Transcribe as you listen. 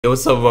Yo,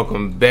 what's up?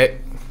 Welcome back.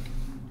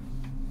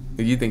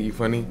 You think you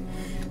funny?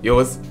 Yo,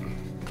 what's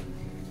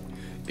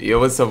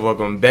up?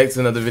 Welcome back to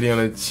another video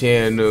on the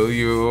channel.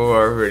 You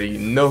already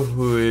know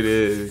who it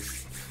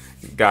is.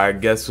 Gotta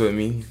guess with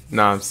me.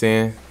 Know what I'm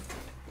saying?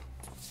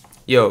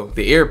 Yo,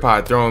 the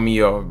AirPod throwing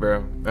me off,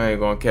 bro. I ain't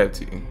gonna cap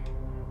to you.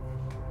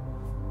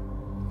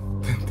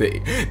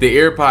 the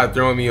AirPod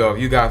throwing me off.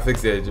 You gotta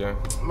fix that,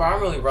 John. Bro, I'm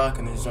really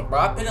rocking this jump, bro.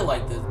 I been it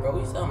like this, bro.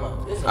 What you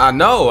talking about? I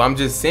know. I'm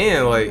just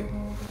saying, like.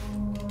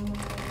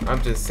 I'm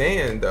just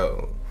saying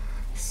though,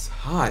 it's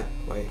hot,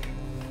 like.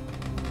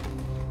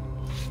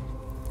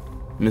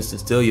 Mr.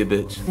 Steal your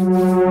bitch.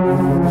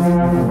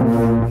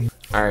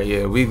 All right,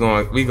 yeah, we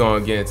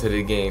going get into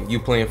the game. You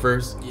playing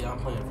first? Yeah, I'm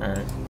playing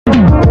first. All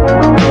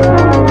right.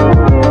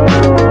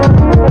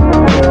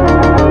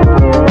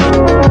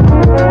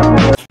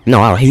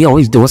 No, he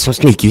always doing some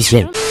sneaky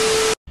shit. I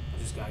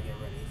just gotta get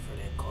ready for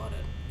that call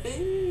that.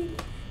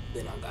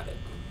 Then I got it.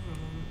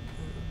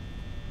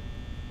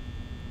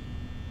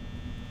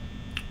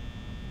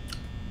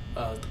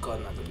 The call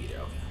not gonna be there.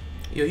 Okay.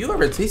 Yo, you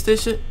ever taste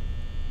this shit?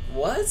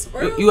 What,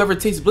 bro? You ever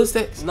taste Bliss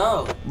Stacks?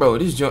 No. Bro,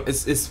 this joint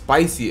it's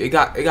spicy. It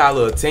got a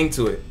little tang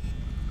to it.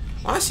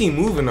 Why is she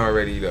moving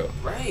already though?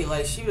 Right,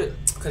 like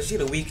cause she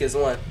the weakest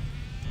one.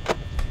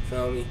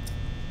 Feel me?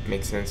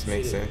 Makes sense.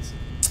 Makes sense.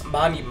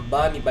 Bonnie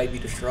might be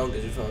the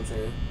strongest. You feel what I'm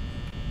saying?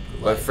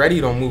 But Like,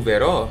 Freddy don't move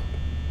at all.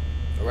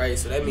 right,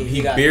 so that means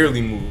He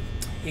barely move.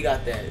 He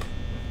got that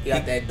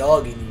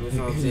dog in him. You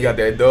know what I'm saying? He got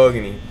that dog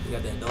in him. He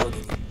got that dog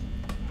in him.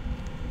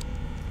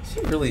 She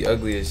really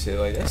ugly as shit.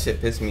 Like that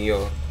shit pissed me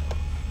off.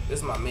 This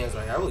is my man's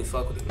right here. I really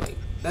fuck with him. Like,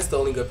 that's the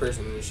only good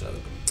person in the show.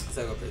 It's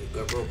like a pretty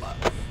good robot.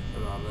 You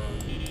know what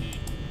I mean?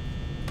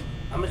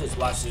 I'ma just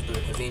watch this dude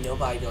because ain't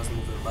nobody else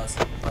moving bus.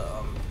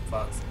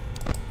 Fox.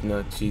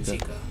 No, Chica.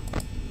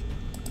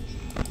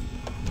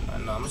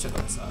 No, I'ma check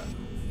on the side.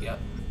 Yep.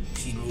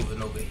 She's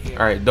moving over here.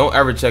 Alright, don't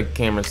ever check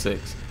camera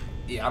 6.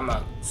 Yeah, I'm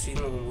not. She's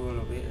moving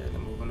over here. They're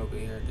moving over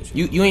here.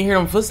 You ain't hear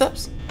them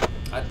footsteps?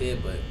 I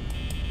did, but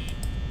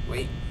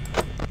wait.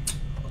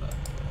 Hold up.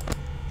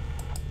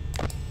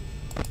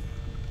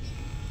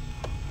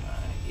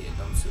 Alright, yeah,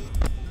 them two.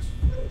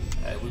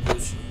 Alright, we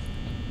Gucci.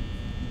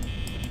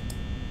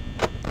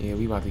 Yeah,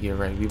 we about to get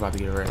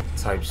ready.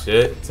 Type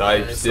shit.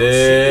 Alright, so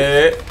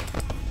shit.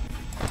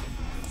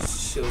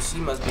 She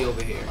must be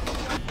over here.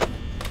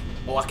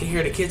 Oh, I can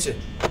hear the kitchen.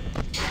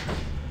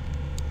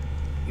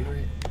 You heard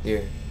it?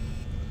 Yeah.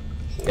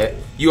 That,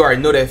 you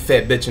already know that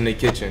fat bitch in the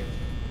kitchen.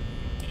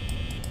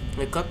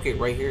 The cupcake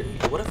right here.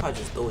 What if I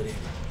just throw it in?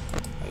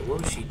 Like,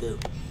 what would she do?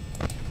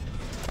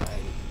 Like,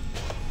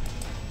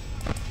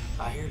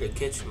 I hear the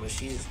kitchen, but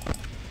she's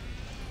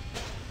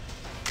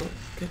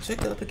Go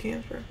check out the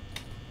cams, bro.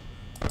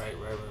 right.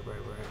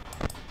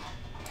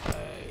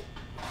 Alright,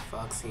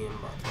 Foxy and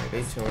Bob. Right,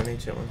 they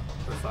chilling.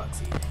 Where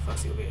Foxy?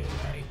 Foxy over here.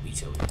 Alright, we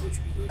chillin',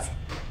 Gucci.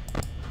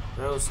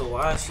 Bro, so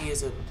why is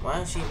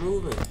she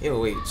moving? Yo,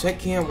 wait, check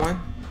cam 1.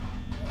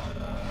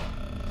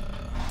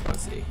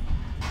 Let's see.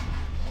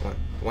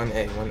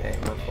 1A, 1 Alright,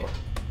 fault.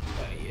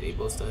 yeah, they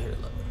both still here.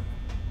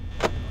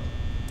 Look.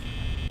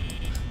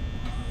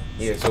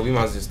 Yeah, so we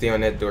might as well just stay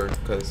on that door,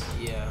 cause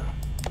Yeah.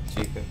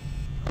 Chica.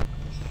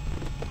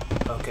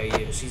 Okay,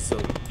 yeah, she's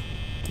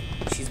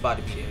about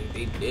to be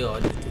there. They all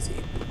just to see.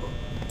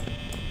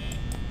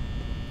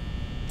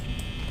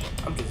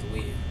 I'm just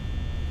weird.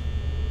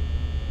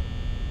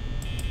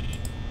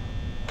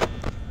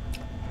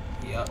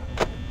 Yep.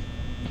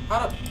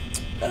 How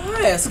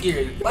that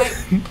scared you? Like,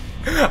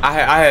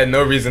 I had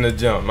no reason to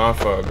jump. My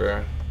fault,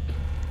 bro.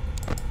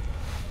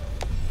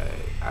 hey,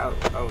 I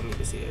don't need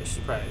to see her. She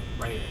probably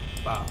right here.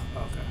 Wow.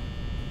 Okay.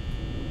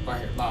 Right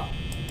here. Wow.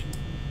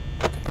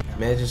 Okay.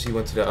 Imagine she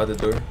went to the other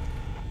door.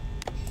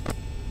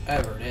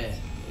 Ever that. Yeah.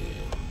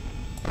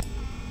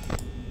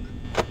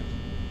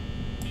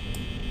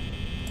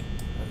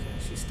 Okay,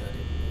 she studied.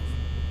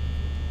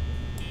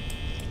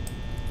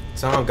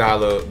 Time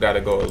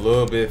gotta go a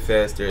little bit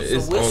faster. So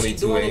it's what's only she 2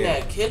 doing in a.m.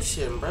 that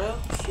kitchen, bro?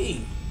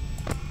 She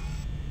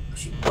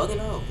bugging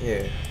out.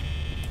 Yeah.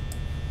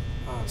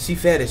 She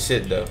fat as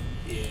shit though.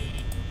 Yeah.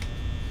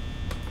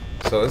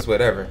 So it's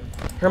whatever.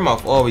 Her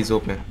mouth always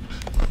open.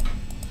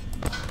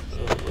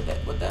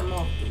 What that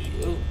mouth do,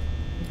 yo?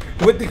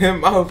 What did her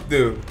mouth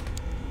do?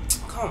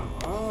 Come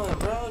on,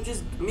 bro.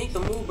 Just make the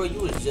move, bro.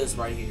 You was just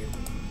right here.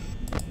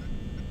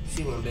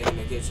 She went back in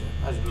the kitchen.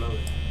 I just know it.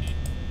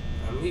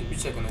 We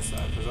checking this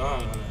out, because I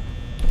don't want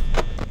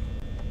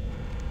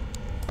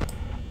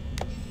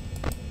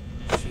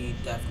to. She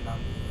definitely not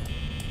moving.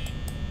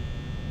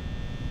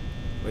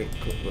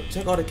 Wait, look,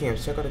 check all the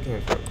cams. Real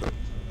quick.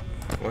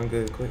 One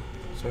good, quick.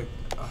 Check.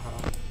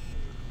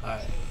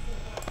 Alright.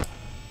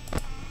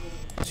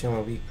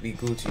 Chillin', we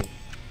Gucci.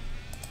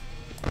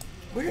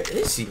 Where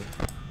is she?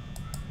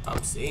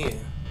 I'm seeing.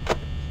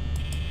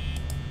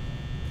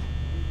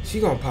 She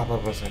gonna pop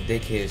up on some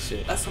dickhead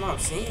shit. That's what I'm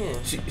seeing.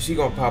 She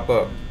gonna pop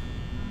up.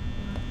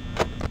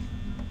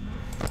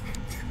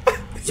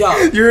 Yo.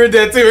 You heard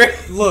that too,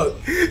 right? Look,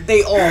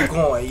 they all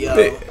going,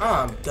 yo.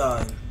 I'm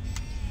done.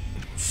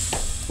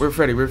 Where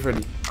Freddy? Where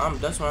Freddy?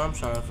 That's what I'm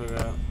trying to figure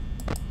out.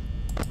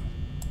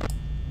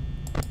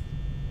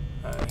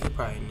 He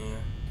probably in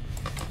there.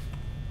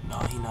 No,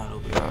 he not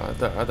over there. Nah, I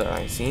thought I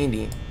ain't seen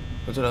him.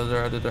 What's the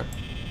other door?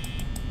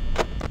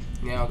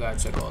 Now I gotta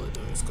check all the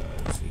doors,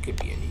 cause he could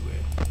be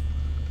anywhere.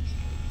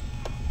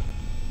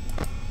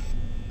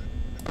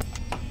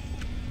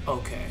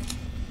 Okay.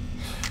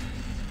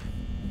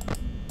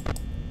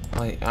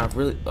 Like I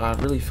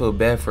really feel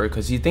bad for her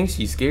because she thinks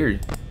she's scary.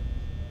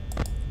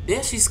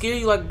 Yeah, she scared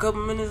you like a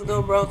couple minutes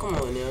ago, bro. Come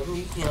on, now.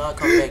 You cannot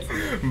come back from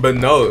that. But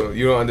no,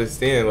 you don't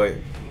understand. Like,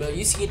 Bro,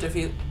 you scared your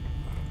feet.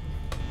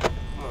 Come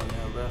on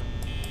now, bro.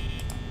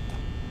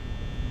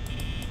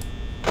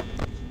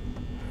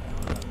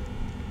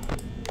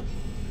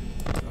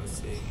 Let's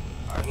see.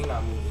 Alright, he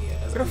not moving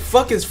yet. where the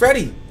fuck is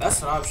Freddy?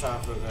 That's what I'm trying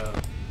to figure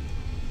out.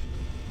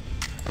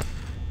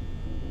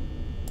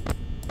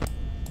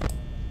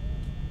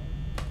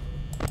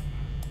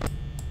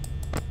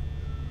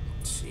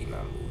 She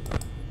not moving.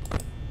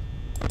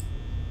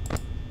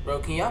 Bro,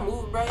 can y'all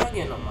move, bro? Y'all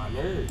getting on my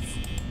nerves.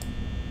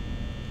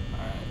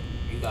 Alright,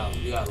 you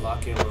gotta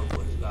lock in real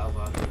quick. You gotta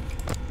lock in.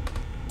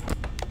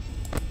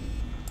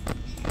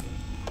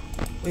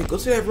 Wait, go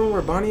to that room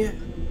where Bonnie at.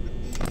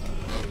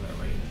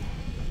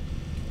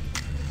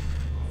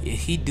 Yeah,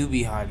 he do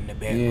be hiding in the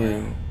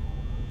background.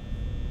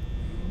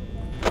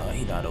 Yeah.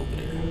 He not over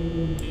there.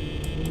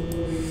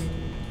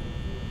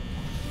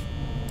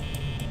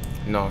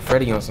 No,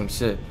 Freddy on some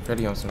shit.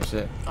 Freddy on some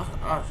shit.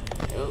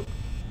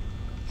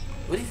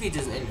 What if he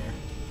just in there?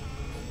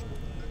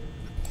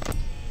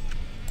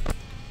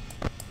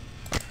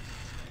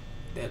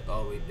 That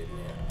always been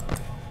there.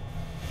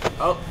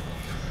 Okay.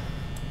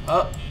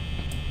 Oh.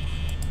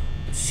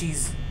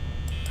 She's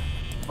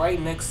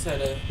right next to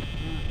the.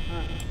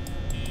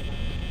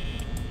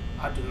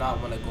 I do not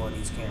want to go on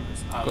these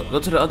cameras. Go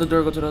to the other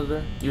door. Go to the other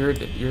door. You heard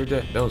that? You heard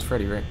that? That was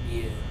Freddy, right?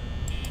 Yeah.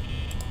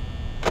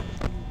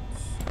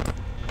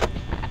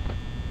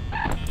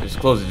 Just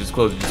close it. Just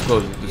close it. Just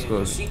close it. Just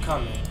close it. She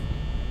coming.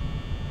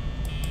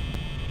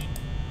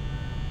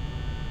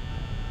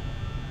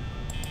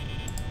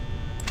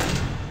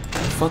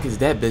 Fuck is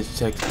that bitch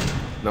checked?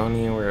 Don't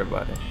even worry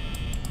about it.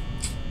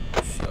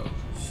 So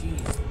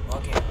she's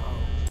fucking out.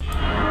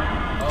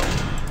 Oh.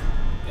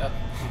 Yep.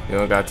 You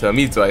don't gotta tell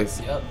me twice.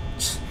 Yep.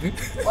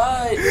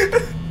 What?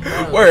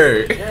 Bro,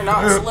 Word. You're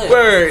not slick.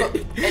 Word.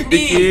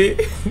 Indeed.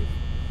 The kid.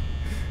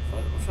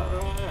 What's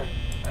wrong with her?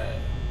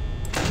 Alright.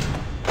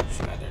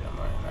 She's not there no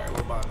more. Alright,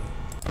 we're Bonnie.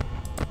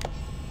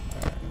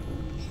 Alright.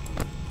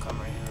 Come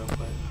right here real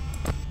quick.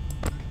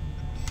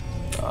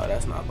 Oh,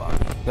 that's not Bonnie.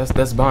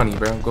 That's Bonnie,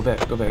 bro. Go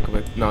back.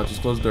 No,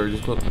 just close the door.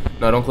 Just close.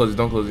 No, don't close it.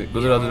 Don't close it. Go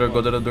to the other door.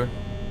 Go to the other door.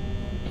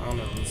 I don't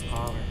know who's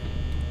calling.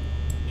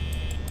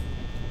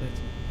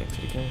 Back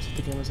to the cameras. Set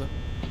the cameras up.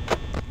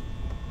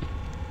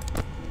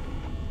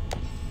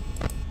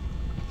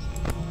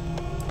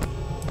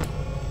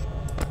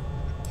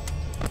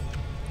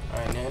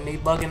 Alright, now they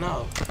bugging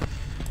out.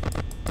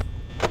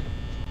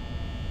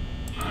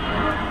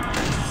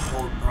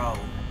 Oh, bro.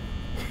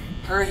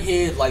 Her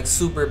head like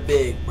super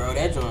big, bro.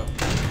 That joint.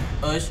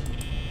 Ush.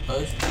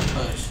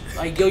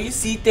 Like, yo, you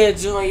see that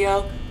joint,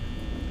 yo?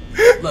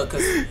 Look,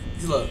 cause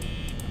look.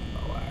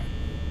 Oh, alright.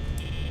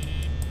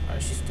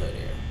 Alright, she's still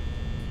there.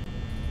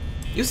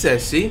 You said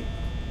she?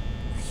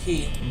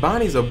 He.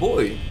 Bonnie's a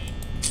boy.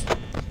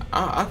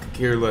 I could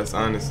care less,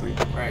 honestly.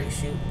 Right,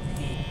 he.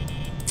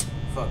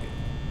 Fuck it.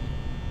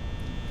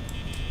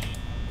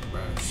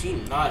 Bro, she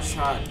not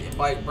trying to,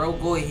 like, bro,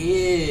 go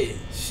ahead.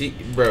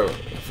 Bro,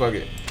 fuck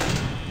it.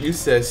 You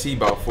said she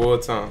about 4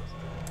 times.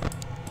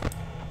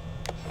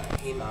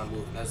 He not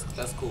moving.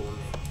 That's cool with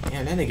me.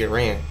 Man, that nigga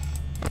ran.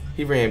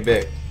 He ran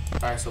back.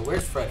 Alright, so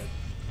where's Freddy?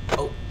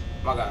 Oh,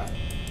 my God.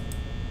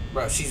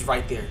 Bro, she's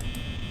right there.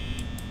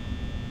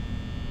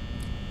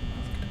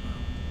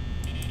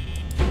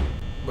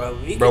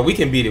 Bro, we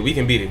can beat it.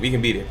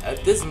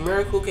 If this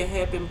miracle can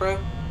happen, bro.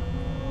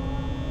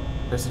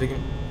 Press it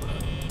again.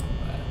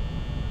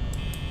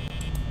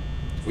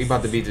 We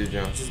about to beat this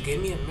jump. Just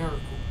give me a miracle.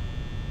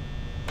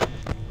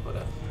 Hold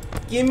up.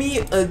 Give me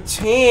a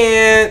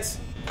chance.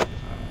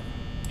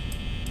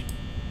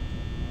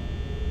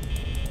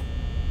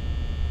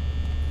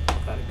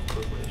 Gotta be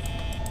quick with it.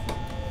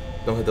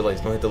 Don't hit the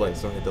lights. Give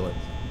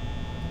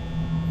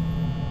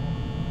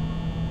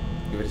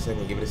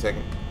it a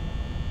second.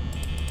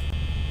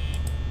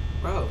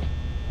 Bro.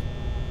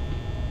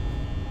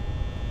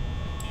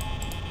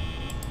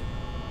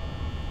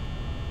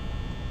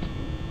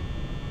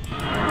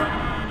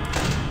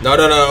 No,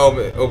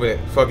 open it.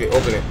 Fuck it,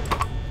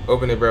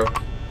 open it, bro.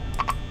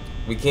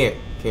 We can't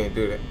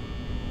do that.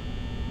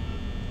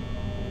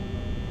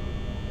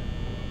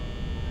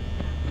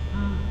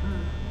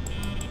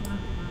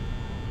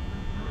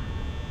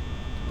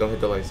 Don't hit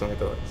the lights.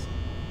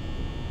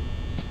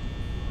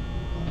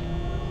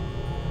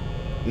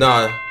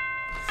 Nah.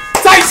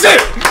 Tight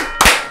shit!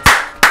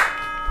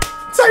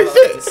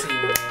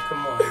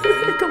 Come on,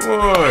 man. Come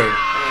on.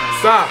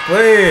 Stop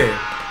playing.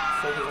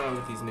 What is wrong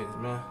with these niggas,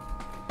 man?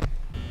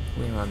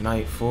 We on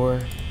night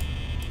 4.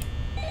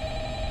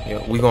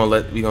 Yeah, we gonna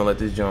let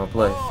this John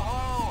play.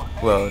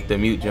 Well, the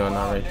mute John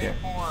not right there.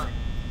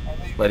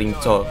 Let him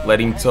talk. Let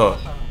him talk.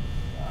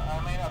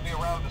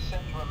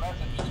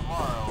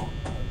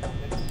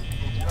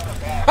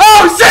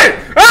 Oh shit!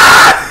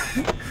 Ah!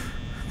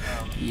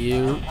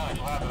 Yeah.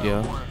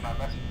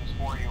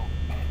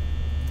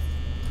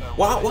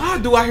 Why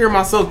do I hear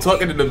myself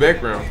talking in the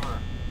background?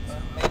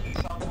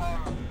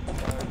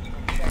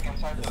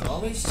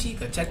 Always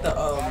Chica. Check the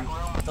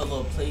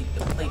little plate,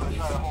 the plate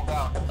piece.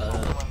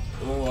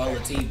 The one with all the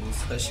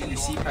tables, cause she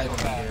probably gonna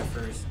be there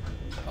first.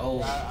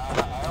 Oh,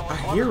 I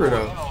hear her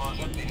though.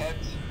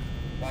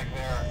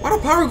 Why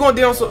the power going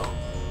down so?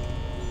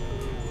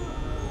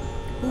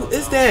 Who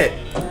is that?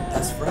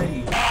 that's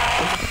Freddy.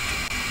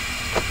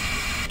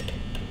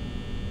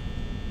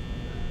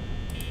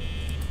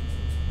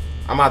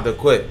 I'm about to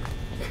quit.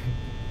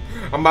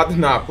 I'm about to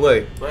not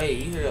play. Right,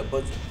 you hear that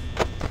budget?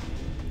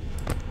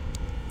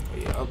 Oh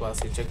yeah, I was about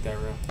to say check that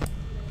room.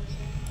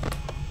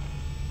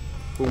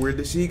 But where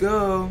did she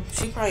go?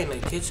 She probably in the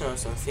kitchen on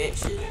some fat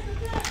shit.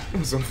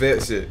 Some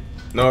fat shit.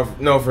 No,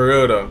 for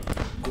real though.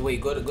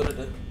 Wait, go to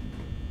the.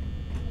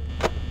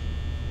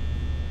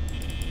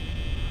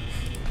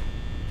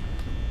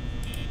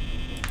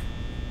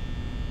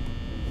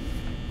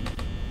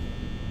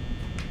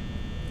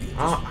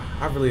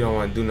 I really don't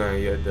want to do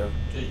nothing yet though.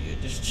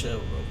 Just chill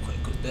real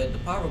quick, cause the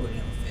power go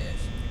down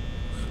fast.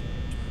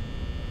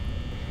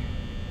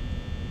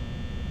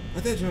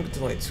 Let that drink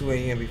until like 2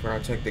 a.m. before I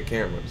check the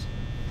cameras.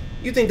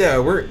 You think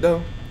that'll work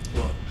though?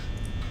 What?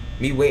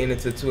 Me waiting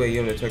until 2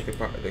 a.m. to check the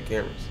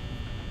cameras.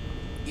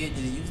 Yeah,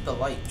 just use the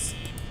lights.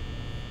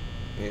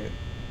 Yeah.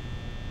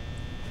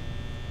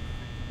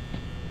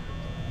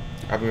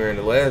 I remember in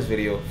the last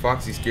video,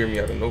 Foxy scared me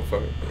out of no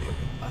fucking thing.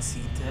 I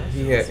see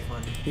that.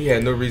 He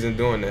had no reason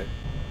doing that.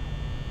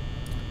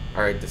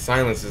 Alright, the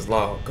silence is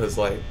loud, cause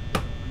like,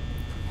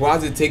 why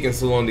is it taking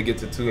so long to get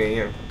to 2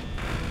 a.m.?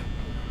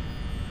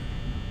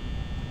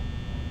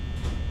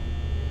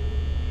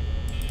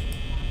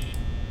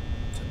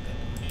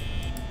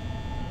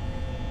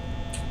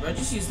 Bro,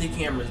 just use the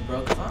cameras,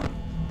 bro, cause I'm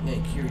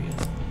getting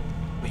curious.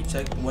 Wait,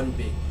 check one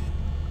big.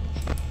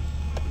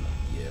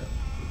 Yeah,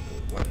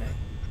 one A.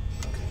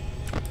 Okay.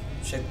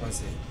 Check one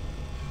C.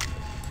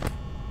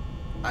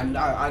 I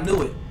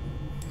knew it.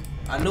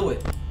 I knew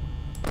it.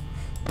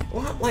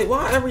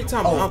 Why every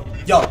time? Oh,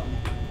 yo.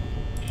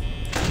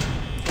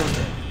 What's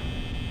that?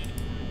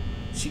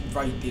 She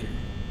right there.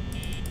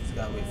 Just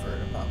gotta wait for her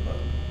to pop up.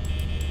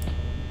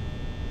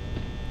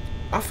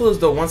 I feel as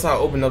though once I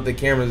open up the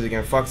cameras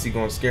again, Foxy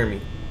gonna scare me.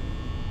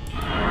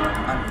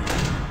 I know.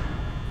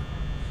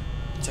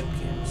 Check the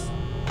cameras.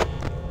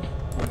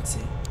 One C.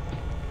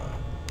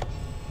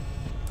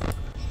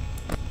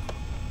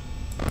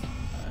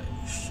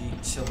 Alright, she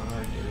chilling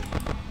right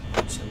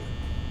there. Chilling.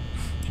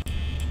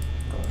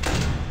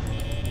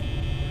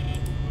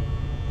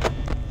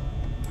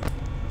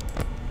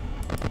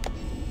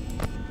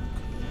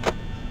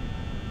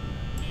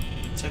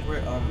 Check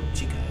where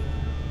Chica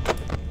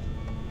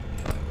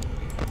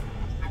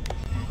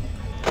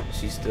is.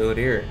 She's still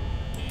there.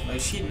 Like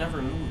she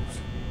never moves.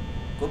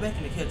 Go back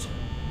in the kitchen.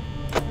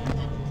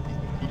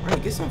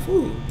 Right, get some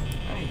food.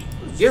 Hey,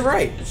 Get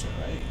right. Kitchen,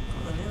 right?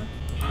 Come on,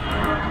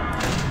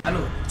 yeah. I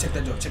know it. Check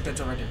that joke. Check that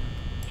joke right there.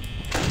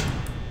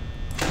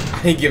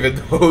 I didn't give it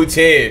the whole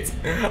chance.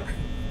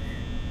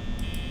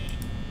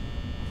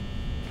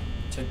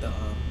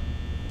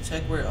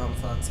 Check where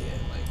Foxy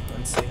at. Like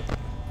one second.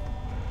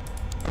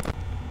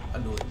 I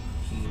knew it.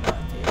 He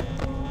not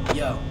there.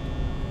 Yo.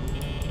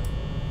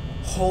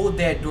 Hold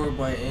that door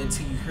button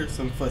until you hear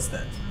some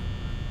footsteps.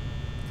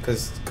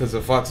 Cause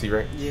of Foxy,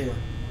 right? Yeah.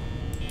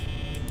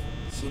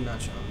 She not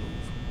trying to move.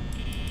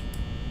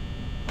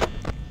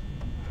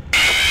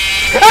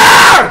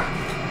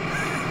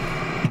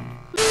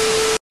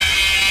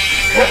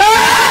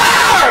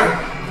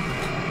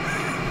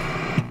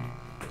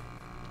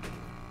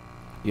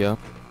 Yeah.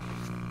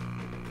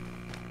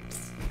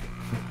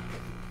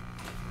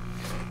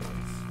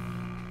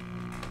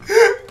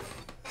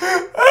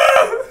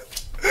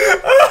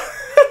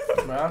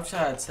 Bro, I'm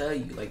trying to tell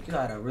you, like, you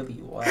gotta really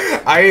watch.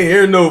 I ain't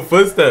hear no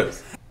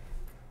footsteps.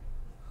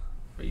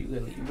 Bro,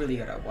 you really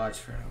gotta watch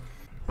for him.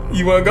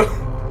 You wanna go?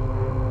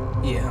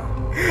 Yeah.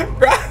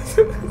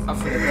 I'm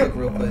finna cook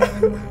real quick.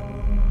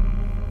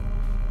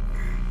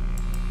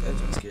 That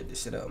just scared the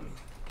shit out of me.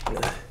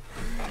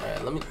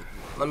 Alright,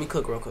 let me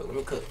cook real quick. Let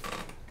me cook.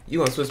 You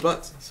want to switch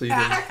spots? So you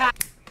can.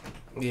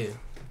 Yeah.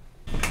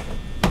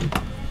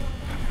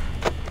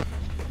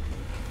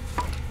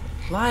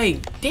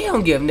 Like, they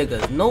don't give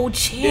niggas no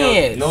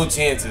chance. No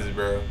chances,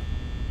 bro.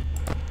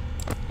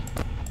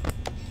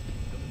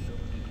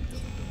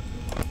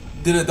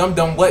 Did a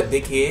dumb what,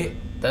 dickhead?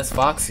 That's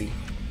Foxy.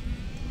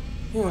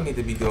 You don't need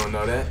to be doing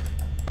all that.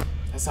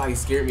 That's how he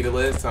scared me the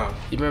last time.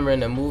 You remember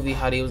in the movie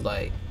how they was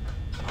like,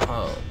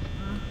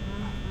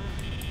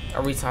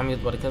 every time he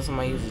was about to kill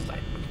somebody, he was just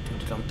like,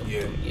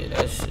 yeah,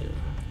 that shit.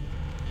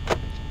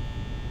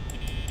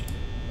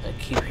 I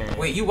keep hearing.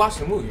 Wait, you watched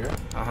the movie,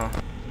 right? Uh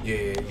huh. Yeah,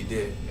 you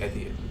did. At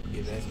the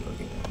basketball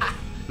game.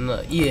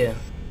 No, yeah.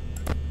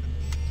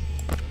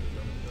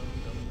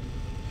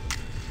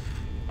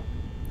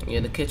 Yeah,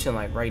 the kitchen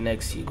like right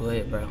next to you. Go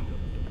ahead, bro.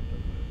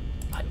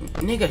 Like,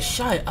 nigga,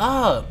 shut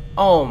up.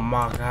 Oh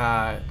my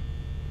god.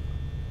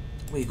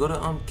 Wait, go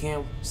to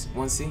cam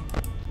 1C.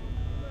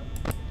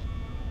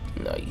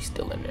 No, he's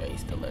still in there.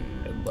 He's still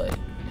in there. But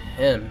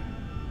him,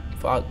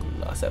 fuck.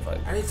 I said fuck.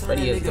 Every time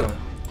Freddy that is nigga, gone.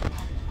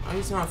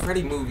 every time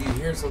Freddy move, you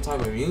hear some type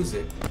of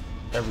music.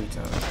 Every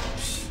time.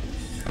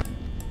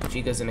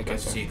 Chica's in the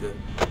That's kitchen. Chica.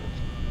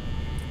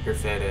 Your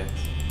fat ass.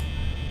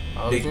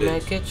 I was Big in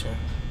that kitchen.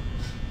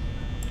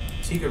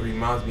 Chica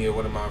reminds me of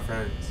one of my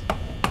friends.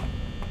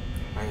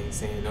 I ain't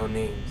saying no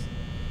names.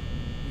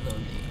 No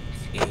names.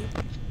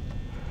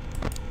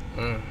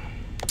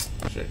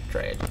 Shit,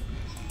 trash.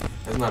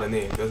 That's not a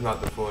name. That's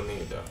not the full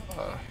name though.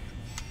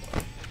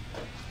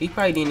 He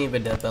probably didn't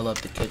even develop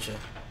the kitchen.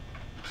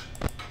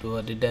 Do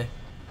it today.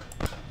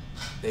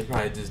 They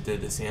probably just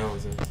did the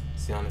sounds and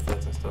sound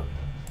effects and stuff.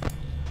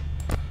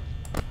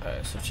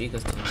 Alright, so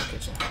Chica's still in the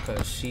kitchen.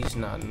 Because she's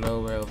not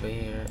nowhere over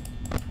here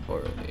or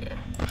over here.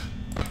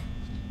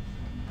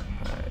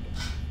 Alright,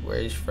 where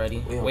is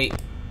Freddy? Yeah. Wait.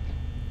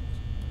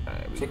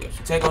 Alright,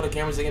 check all the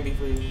cameras again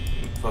before you.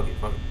 Fuck it.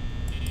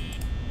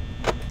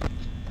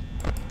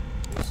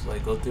 Just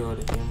like go through all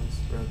the cameras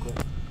real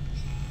quick.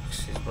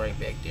 She's right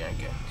back there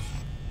again.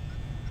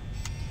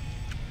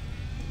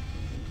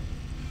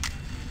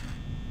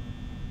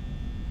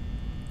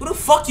 Who the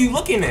fuck you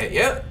looking at?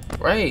 Yeah.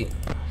 Right.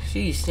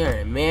 She's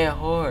staring mad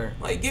hard.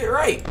 Like get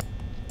right.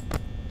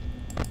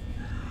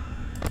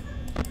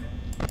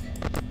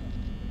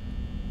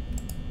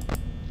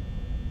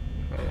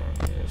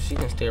 Yeah, she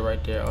can stay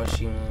right there all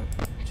she wants.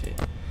 Shit.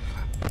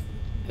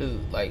 This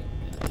is like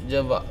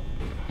Java.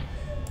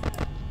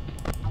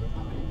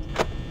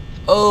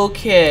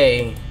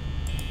 Okay.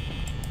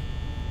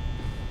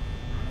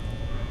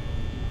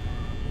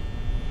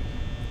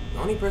 The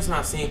only person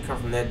I seen come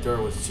from that door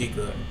was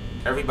Chica.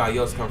 Everybody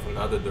else come from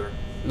the other door.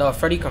 No,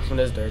 Freddy come from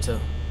this door too.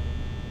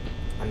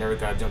 I never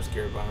got jump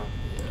scared by him.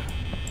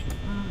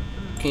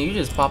 Can you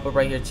just pop up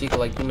right here, Chica,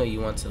 like you know you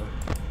want to?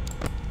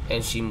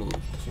 And she moved.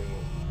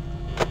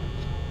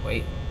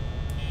 Wait.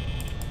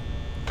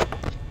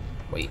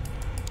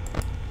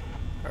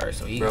 Alright,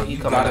 so he Bro, he you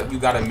coming gotta up. you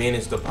gotta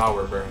manage the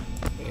power, bro.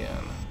 Yeah,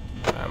 I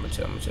know. Alright,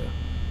 I'ma chill.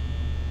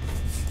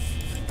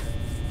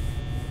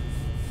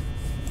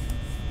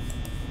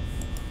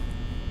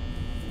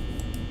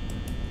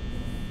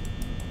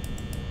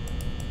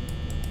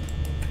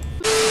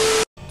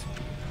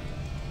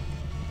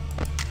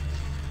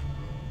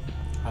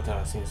 I thought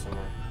I seen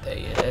someone. There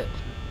you at.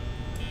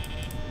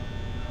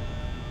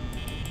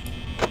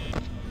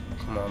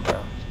 Come on,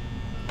 bro.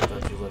 I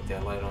thought you left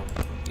that light on.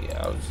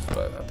 Yeah, I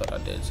thought I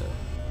did too.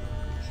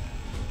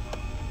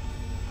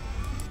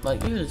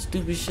 Like, you the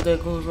stupid shit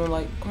that goes on.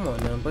 Like, come on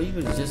now, bro. You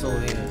was just over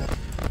here.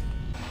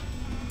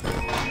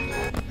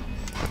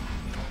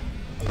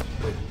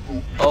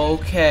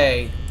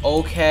 Okay.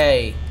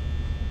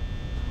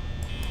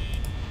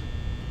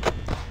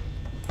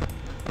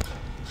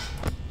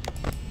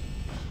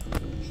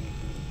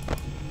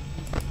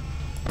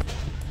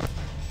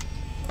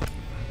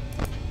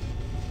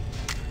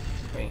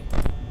 Wait.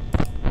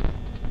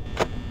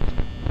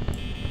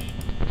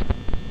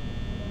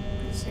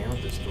 The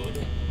sound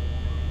distorted.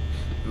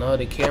 No,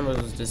 the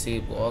cameras was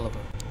disabled, all of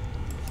them.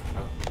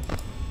 Oh.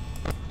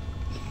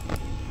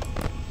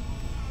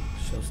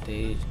 Show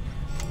stage.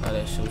 Now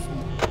that shows.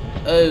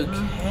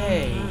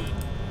 Okay.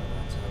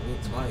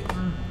 Twice.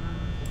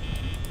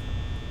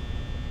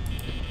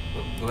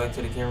 Go back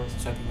to the cameras,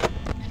 check it.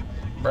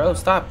 Bro,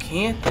 stop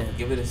camping.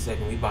 Give it a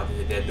second. We about to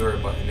hit that door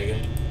button,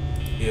 nigga.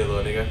 Yeah,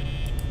 little nigga.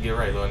 Get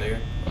right, little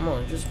nigga. Come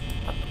on, just.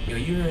 Yo,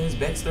 you hear his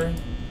backstory?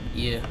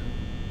 Yeah.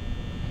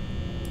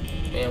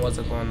 Man, what's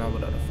it going on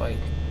without a fight?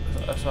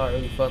 That's how I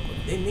really fuck with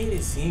him. They made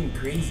it seem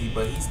crazy,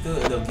 but he still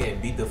ended up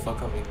getting beat the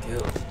fuck up and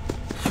killed.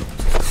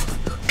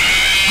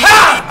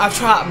 I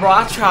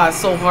tried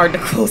so hard to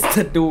close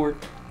the door.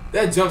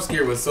 That jump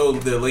scare was so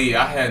delayed,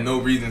 I had no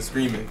reason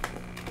screaming.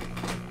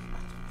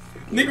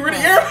 Nigga, where the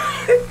air?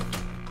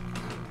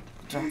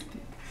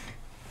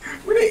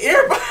 Where the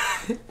air?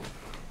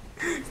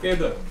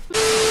 Stand up.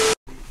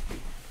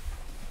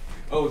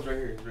 Oh, it's right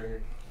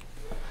here.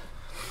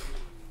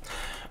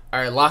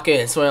 Alright, lock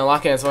in, Swin.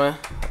 Lock in, Swin.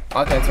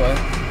 Lock in.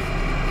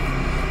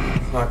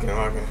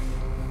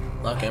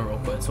 Lock in real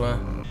quick,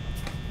 Swin.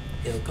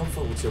 Yo, come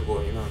fuck with your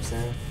boy, you know what I'm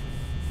saying?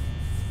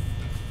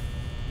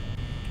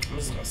 I'm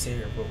just gonna sit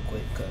here real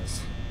quick,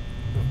 cause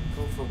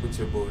Come fuck with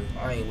your boy.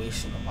 I ain't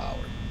wasting no power.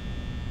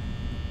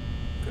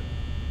 Come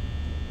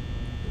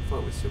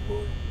fuck with your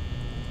boy.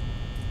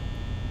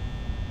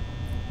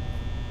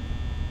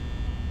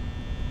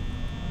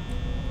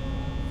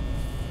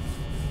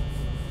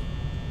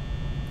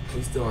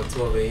 We still on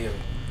 12 a.m.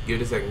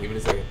 Give it a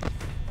second.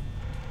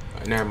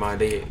 Never mind,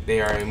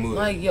 they already moved.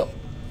 Like, yo,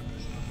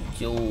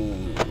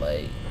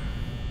 like,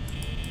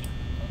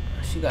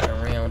 she got a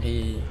round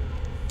head.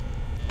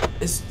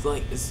 It's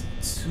like, it's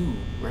too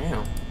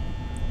round.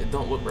 It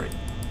don't look right.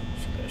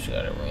 She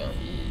got a round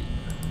head.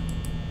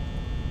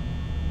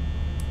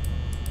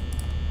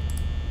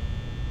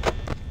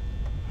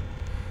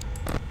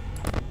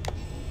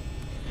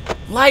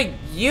 Like,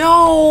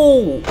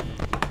 yo!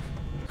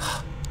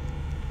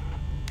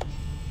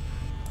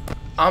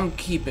 I'm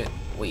keeping.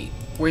 Wait,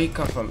 where he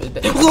come from? Is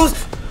that close?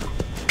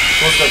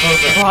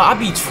 Bro, I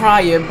be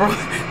trying, bro.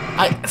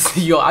 I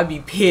be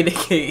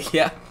panicking,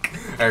 yeah.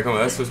 Alright, come on,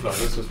 let's switch back.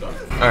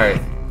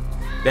 Alright.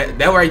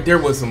 That right there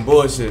was some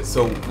bullshit.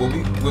 So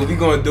what we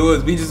gonna do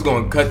is we just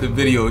gonna cut the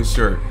video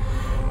short.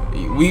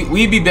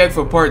 We be back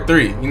for part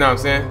 3. You know what I'm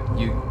saying?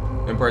 You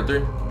in part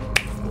 3?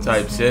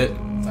 Type shit.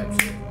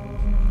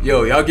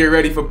 Yo, y'all get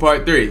ready for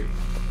part 3.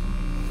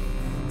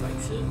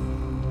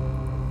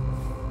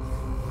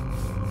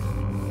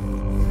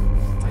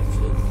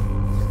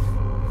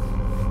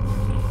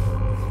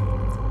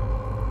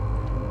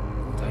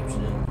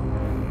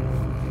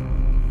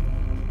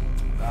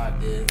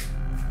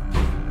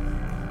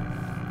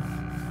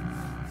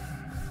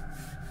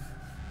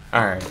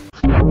 Alright.